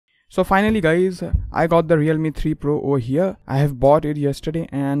So finally guys, I got the Realme 3 Pro over here. I have bought it yesterday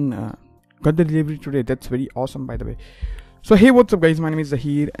and got the delivery today. That's very awesome, by the way. So hey, what's up guys, my name is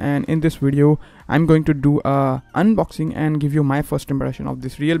Zahir, and in this video I'm going to do a unboxing and give you my first impression of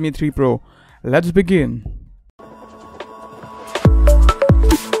this Realme 3 Pro. Let's begin.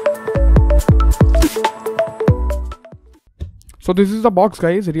 So this is the box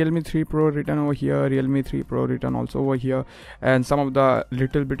guys, Realme 3 Pro written over here, Realme 3 Pro written also over here, and some of the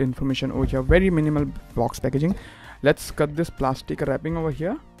little bit information over here. Very minimal box packaging. Let's cut this plastic wrapping over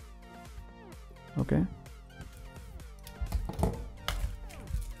here. Okay.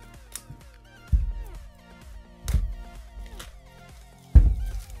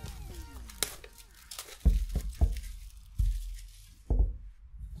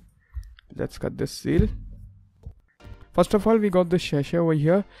 Let's cut this seal. First of all, we got this sachet over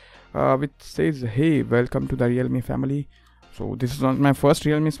here which says, hey, welcome to the Realme family. So this is not my first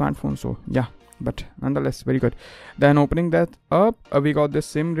Realme smartphone, so yeah, but nonetheless very good. Then opening that up, we got this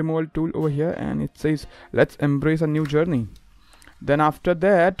SIM removal tool over here, and it says let's embrace a new journey. Then after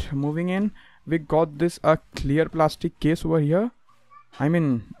that, moving in, we got this clear plastic case over here. I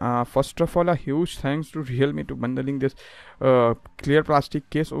mean, first of all, a huge thanks to Realme to bundling this clear plastic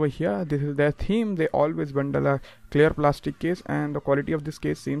case over here. This is their theme. They always bundle a clear plastic case, and the quality of this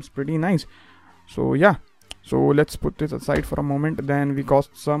case seems pretty nice. So yeah, so let's put this aside for a moment. Then we got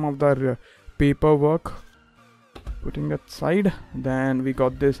some of the paperwork, putting that side. Then we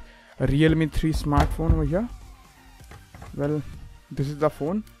got this Realme 3 smartphone over here. Well, this is the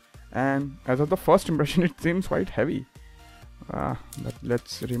phone, and as of the first impression, it seems quite heavy. But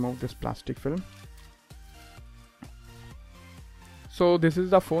let's remove this plastic film. So this is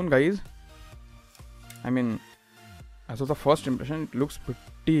the phone guys. I mean, as of the first impression, it looks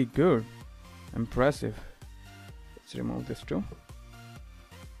pretty good, impressive. Let's remove this too.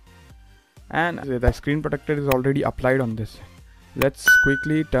 And the screen protector is already applied on this. Let's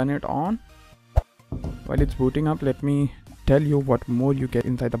quickly turn it on. While it's booting up, let me tell you what more you get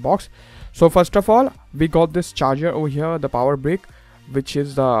inside the box. So first of all, we got this charger over here, the power brick, which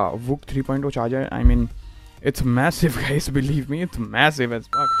is the Vooc 3.0 charger. I mean, it's massive guys, believe me, it's massive as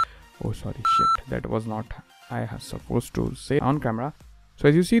fuck. Oh sorry, shit, that was not I was supposed to say on camera. So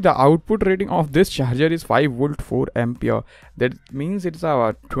as you see, the output rating of this charger is 5 volt 4 ampere. That means it's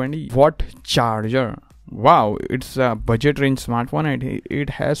a 20 watt charger. Wow, it's a budget range smartphone and it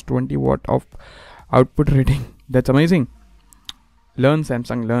has 20 watt of output rating. That's amazing. Learn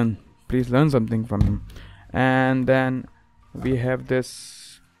Samsung, learn. Please learn something from him. And then we have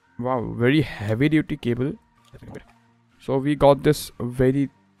this, wow, very heavy duty cable. So we got this very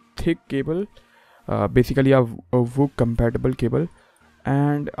thick cable, basically a Vooc compatible cable,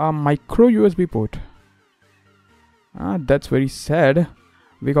 and a micro USB port. That's very sad.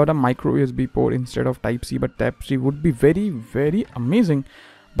 We got a micro USB port instead of Type C, but Type C would be very amazing,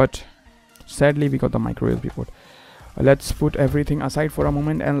 but sadly we got the micro USB port. Let's put everything aside for a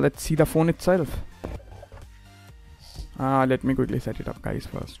moment and let's see the phone itself. Let me quickly set it up guys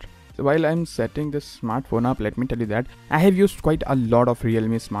first. So while I'm setting this smartphone up, let me tell you that I have used quite a lot of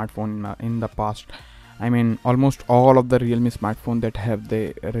Realme smartphone in the past. I mean, almost all of the Realme smartphone that have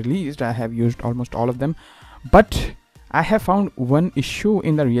they released, I have used almost all of them. But I have found one issue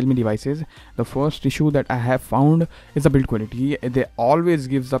in the Realme devices. The first issue that I have found is the build quality. They always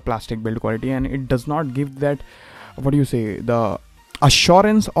gives the plastic build quality, and it does not give that, what do you say, the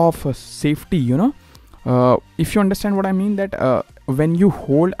assurance of safety, you know. If you understand what I mean, that when you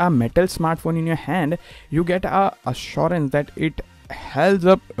hold a metal smartphone in your hand, you get a assurance that it holds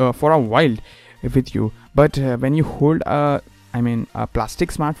up for a while with you. But when you hold a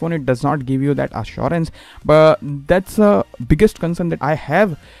plastic smartphone, it does not give you that assurance. But that's the biggest concern that I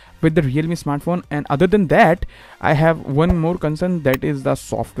have with the Realme smartphone. And other than that, I have one more concern, that is the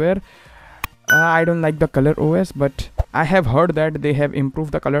software. I don't like the Color OS, but I have heard that they have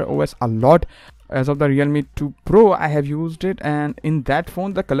improved the Color OS a lot. As of the Realme 2 Pro, I have used it, and in that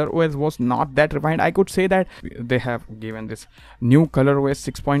phone the Color OS was not that refined. I could say that they have given this new Color OS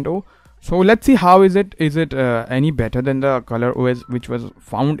 6.0. So let's see how is it any better than the Color OS which was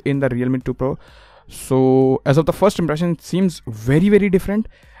found in the Realme 2 Pro. So as of the first impression, it seems very different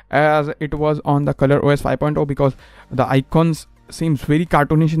as it was on the Color OS 5.0, because the icons seems very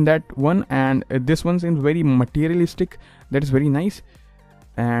cartoonish in that one, and this one seems very materialistic. That is very nice.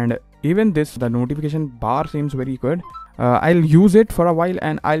 And even this, the notification bar seems very good. I'll use it for a while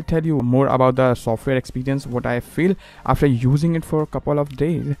and I'll tell you more about the software experience, what I feel after using it for a couple of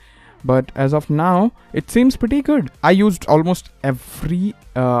days. But as of now, it seems pretty good. I used almost every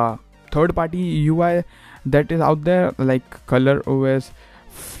third-party UI that is out there, like Color OS,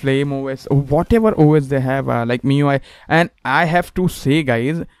 Flame OS, whatever OS they have, like MIUI. And I have to say,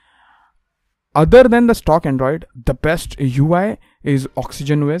 guys, other than the stock Android, the best UI is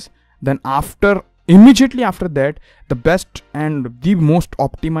Oxygen OS. Then immediately after that, the best and the most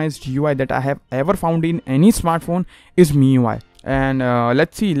optimized UI that I have ever found in any smartphone is MIUI. And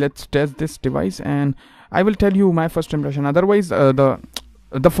let's test this device, and I will tell you my first impression. Otherwise, the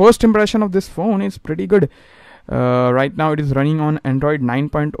first impression of this phone is pretty good. Right now it is running on Android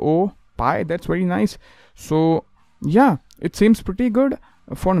 9.0 Pie. That's very nice. So yeah, it seems pretty good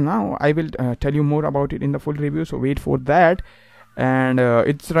for now. I will tell you more about it in the full review, so wait for that. And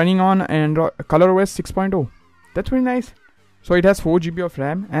it's running on Android ColorOS 6.0. That's very nice. So it has 4 GB of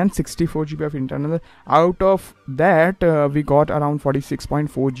RAM and 64 GB of internal. Out of that, we got around 46.4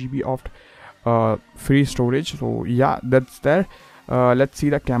 GB of free storage. So yeah, that's there. Let's see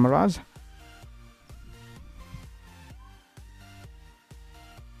the cameras.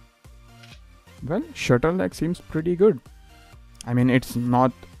 Well, shutter lag seems pretty good. I mean, it's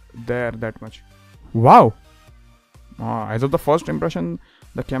not there that much. Wow. As of the first impression,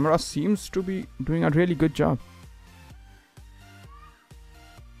 the camera seems to be doing a really good job.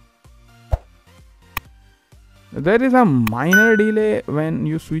 There is a minor delay when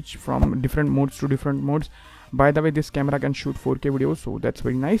you switch from different modes to different modes. By the way, this camera can shoot 4K videos, so that's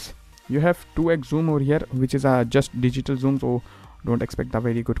very nice. You have 2x zoom over here, which is just digital zoom, so don't expect a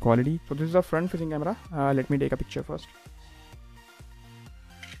very good quality. So this is a front facing camera. Let me take a picture first.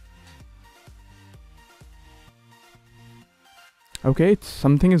 Okay,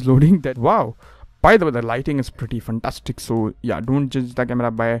 something is loading. That wow. By the way, the lighting is pretty fantastic. So yeah, don't judge the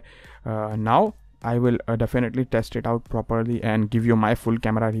camera by now. I will definitely test it out properly and give you my full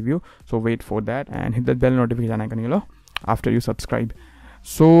camera review. So wait for that and hit the bell notification icon after you subscribe.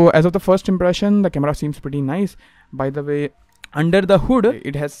 So as of the first impression, the camera seems pretty nice. By the way, under the hood,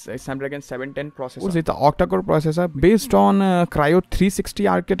 it has a Snapdragon 710 processor. It's an octa-core processor based on Cryo 360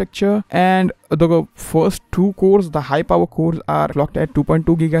 architecture, and the first 2 cores, the high power cores, are clocked at 2.2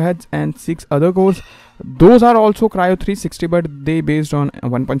 GHz, and 6 other cores, those are also Cryo 360, but they based on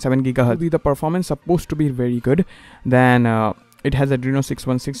 1.7 GHz. The performance supposed to be very good. Then it has Adreno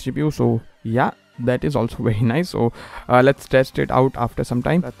 616 GPU, so yeah, that is also very nice. So let's test it out after some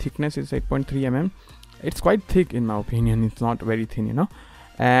time. The thickness is 8.3 mm. It's quite thick in my opinion. It's not very thin,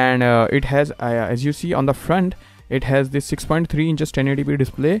 and it has as you see on the front, it has this 6.3 inches 1080p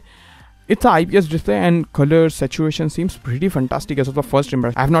display. It's an IPS display, and color saturation seems pretty fantastic as of the first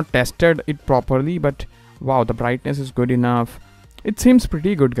impression. I have not tested it properly, but wow, the brightness is good enough. It seems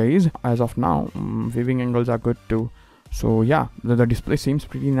pretty good, guys. As of now, viewing angles are good too. So yeah, the display seems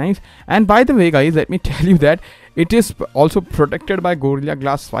pretty nice. And by the way, guys, let me tell you that it is also protected by Gorilla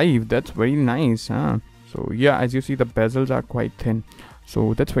Glass 5. That's very nice, huh? So yeah, as you see, the bezels are quite thin,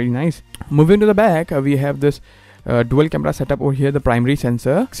 so that's very nice. Moving to the back, we have this dual camera setup over here. The primary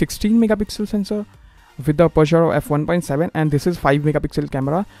sensor, 16 megapixel sensor with the aperture of f1.7, and this is 5 megapixel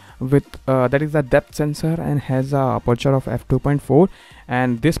camera with that is the depth sensor and has a aperture of f2.4,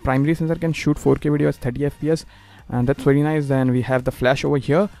 and this primary sensor can shoot 4K video at 30 fps, and that's very nice. Then we have the flash over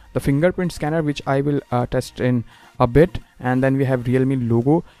here, the fingerprint scanner, which I will test in a bit, and then we have Realme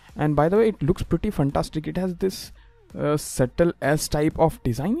logo. And by the way, it looks pretty fantastic. It has this subtle S type of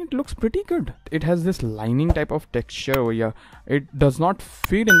design. It looks pretty good. It has this lining type of texture over here. It does not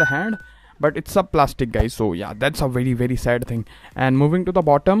fit in the hand, but it's a plastic, guys. So yeah, that's a very, very sad thing. And moving to the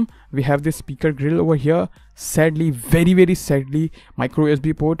bottom, we have this speaker grill over here. Sadly, very, very sadly, micro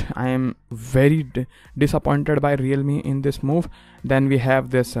USB port. I am very disappointed by Realme in this move. Then we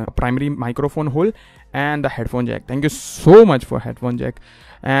have this primary microphone hole and the headphone jack. Thank you so much for headphone jack.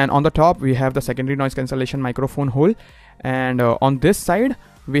 And on the top, we have the secondary noise cancellation microphone hole, and on this side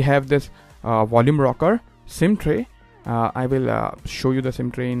we have this volume rocker, SIM tray. I will show you the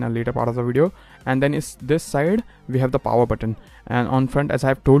SIM tray in a later part of the video. And then is this side we have the power button, and on front, as I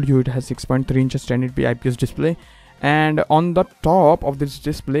have told you, it has 6.3 inches 1080p IPS display. And on the top of this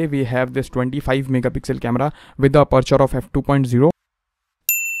display, we have this 25 megapixel camera with the aperture of f2.0,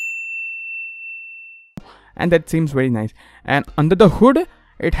 and that seems very nice. And under the hood,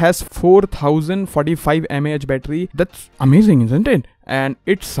 it has 4045 mAh battery. That's amazing, isn't it? And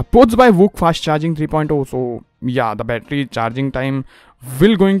it supports by Vooc fast charging 3.0. So yeah, the battery charging time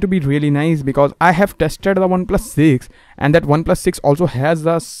will going to be really nice, because I have tested the OnePlus 6, and that OnePlus 6 also has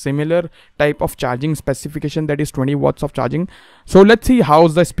a similar type of charging specification, that is 20 watts of charging. So let's see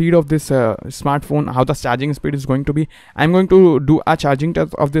how's the speed of this smartphone, how the charging speed is going to be. I'm going to do a charging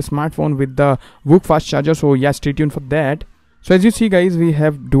test of this smartphone with the Vooc fast charger. So yeah, stay tuned for that. So as you see guys, we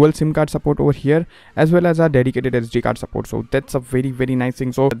have dual SIM card support over here as well as a dedicated SD card support. So that's a very nice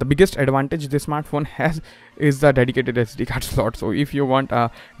thing. So the biggest advantage this smartphone has is the dedicated SD card slot. So if you want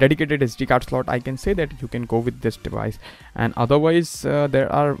a dedicated SD card slot, I can say that you can go with this device. And otherwise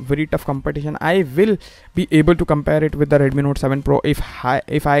there are very tough competition. I will be able to compare it with the Redmi Note 7 Pro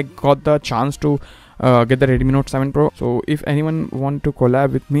if I got the chance to get the Redmi Note 7 Pro. So if anyone want to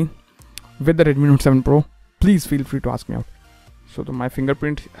collab with me with the Redmi Note 7 Pro, please feel free to ask me out. So my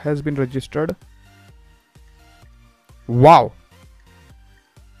fingerprint has been registered. Wow.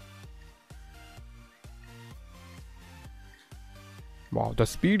 Wow, the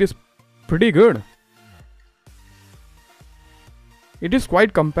speed is pretty good. It is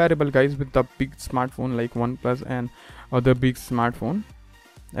quite comparable guys with the big smartphone like OnePlus and other big smartphone.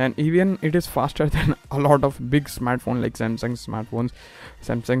 And even it is faster than a lot of big smartphones like Samsung smartphones.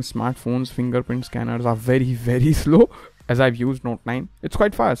 Samsung smartphones fingerprint scanners are very slow. As I've used Note 9, it's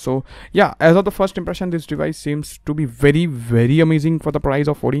quite fast. So yeah, as of the first impression, this device seems to be very amazing for the price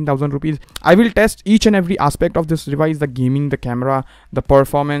of 14,000 rupees. I will test each and every aspect of this device, the gaming, the camera, the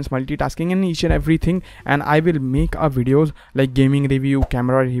performance, multitasking, and each and everything. And I will make videos like gaming review,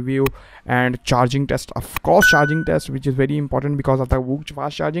 camera review, and charging test, of course charging test, which is very important because of the Vooc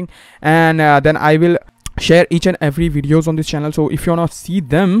fast charging. And then I will share each and every videos on this channel. So if you wanna see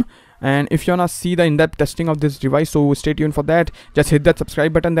them, and if you wanna see the in-depth testing of this device, so stay tuned for that. Just hit that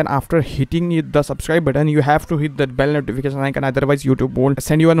subscribe button. Then after hitting the subscribe button, you have to hit that bell notification icon, otherwise YouTube won't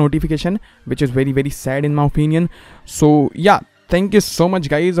send you a notification, which is very sad in my opinion. So yeah, thank you so much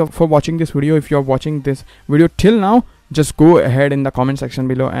guys for watching this video. If you're watching this video till now, just go ahead in the comment section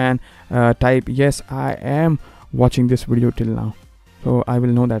below and type yes, I am watching this video till now. So I will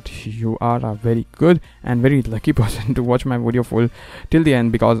know that you are a very good and very lucky person to watch my video full till the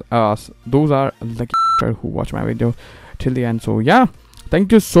end, because those are lucky who watch my video till the end. So yeah,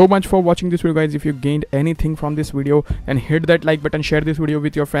 thank you so much for watching this video guys. If you gained anything from this video, then hit that like button, share this video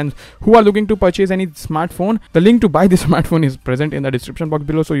with your friends who are looking to purchase any smartphone. The link to buy this smartphone is present in the description box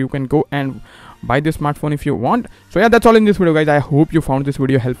below, so you can go and buy this smartphone if you want. So yeah, that's all in this video guys. I hope you found this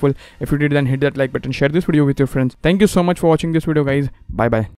video helpful. If you did, then hit that like button, share this video with your friends. Thank you so much for watching this video guys. Bye bye.